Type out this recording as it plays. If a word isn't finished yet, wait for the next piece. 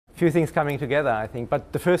few things coming together, I think.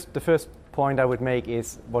 But the first point I would make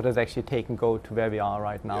is what has actually taken gold to where we are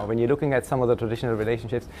right now. Yeah. When you're looking at some of the traditional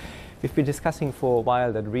relationships, we've been discussing for a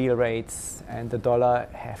while that real rates and the dollar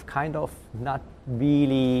have kind of not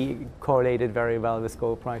really correlated very well with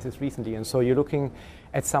gold prices recently. And so you're looking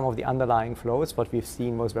at some of the underlying flows. What we've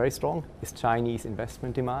seen was very strong is Chinese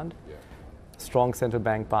investment demand, strong central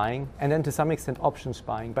bank buying, and then to some extent options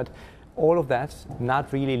buying. But all of that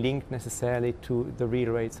not really linked necessarily to the real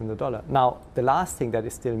rates in the dollar. Now, the last thing that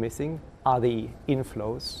is still missing are the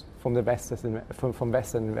inflows from the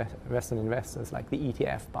Western investors, like the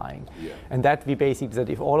ETF buying. Yeah. And that we basically said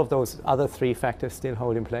if all of those other three factors still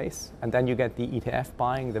hold in place, and then you get the ETF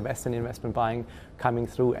buying, the Western investment buying coming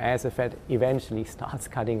through as the Fed eventually starts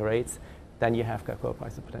cutting rates, then you have gold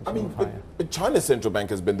prices potentially move higher. But China's central bank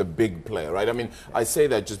has been the big player, right? I mean, I say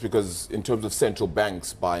that just because in terms of central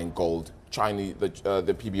banks buying gold,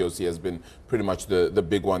 the PBOC has been pretty much the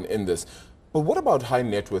big one in this. But what about high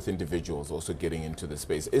net worth individuals also getting into the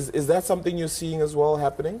space? Is that something you're seeing as well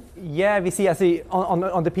happening? Yeah, we see,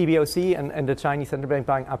 on the PBOC and the Chinese central bank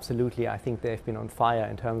buying, absolutely. I think they've been on fire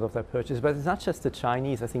in terms of their purchase. But it's not just the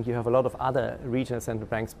Chinese. I think you have a lot of other regional central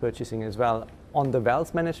banks purchasing as well. On the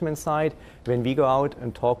wealth management side, when we go out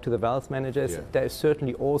and talk to the wealth managers, there is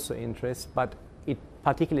certainly also interest, but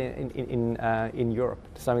particularly in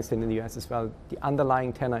Europe, to some extent in the US as well, the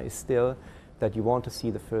underlying tenor is still that you want to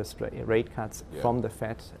see the first rate cuts from the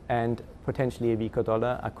Fed and potentially a weaker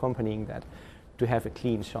dollar accompanying that to have a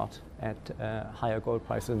clean shot at higher gold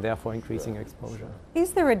prices and therefore increasing exposure.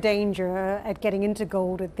 Is there a danger at getting into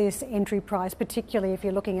gold at this entry price, particularly if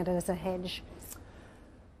you're looking at it as a hedge?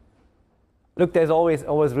 Look, there's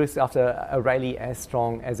always risk after a rally as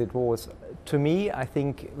strong as it was. To me, I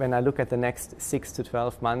think when I look at the next 6 to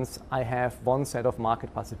 12 months, I have one set of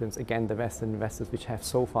market participants, again, the Western investors, which have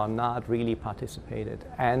so far not really participated.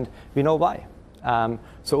 And we know why.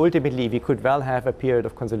 So ultimately, we could well have a period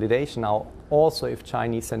of consolidation now, also if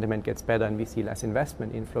Chinese sentiment gets better and we see less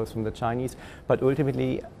investment inflows from the Chinese. But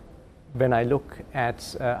ultimately, when I look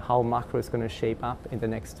at how macro is going to shape up in the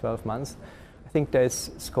next 12 months, I think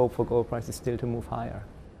there's scope for gold prices still to move higher.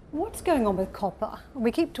 What's going on with copper?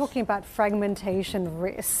 We keep talking about fragmentation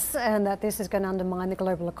risks and that this is going to undermine the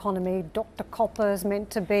global economy. Dr. Copper is meant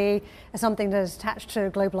to be something that is attached to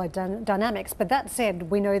global dynamics. But that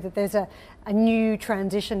said, we know that there's a new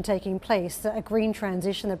transition taking place, a green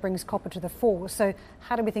transition that brings copper to the fore. So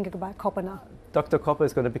how do we think about copper now? Dr. Copper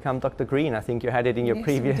is going to become Dr. Green. I think you had it in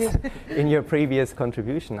your previous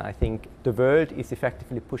contribution. I think the world is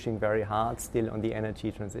effectively pushing very hard still on the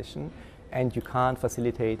energy transition, and you can't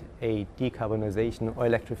facilitate a decarbonization or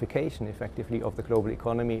electrification effectively of the global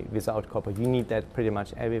economy without copper. You need that pretty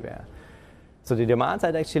much everywhere. So the demand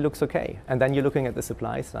side actually looks okay. And then you're looking at the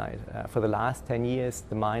supply side. For the last 10 years,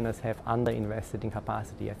 the miners have underinvested in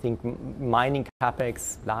capacity. I think mining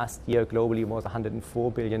capex last year globally was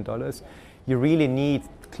 $104 billion. You really need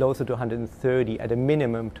closer to 130 at a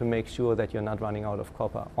minimum to make sure that you're not running out of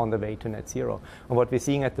copper on the way to net zero. And what we're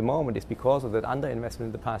seeing at the moment is because of that underinvestment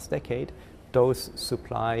in the past decade, those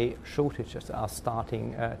supply shortages are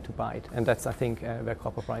starting to bite. And that's, I think, where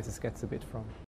copper prices gets a bit from.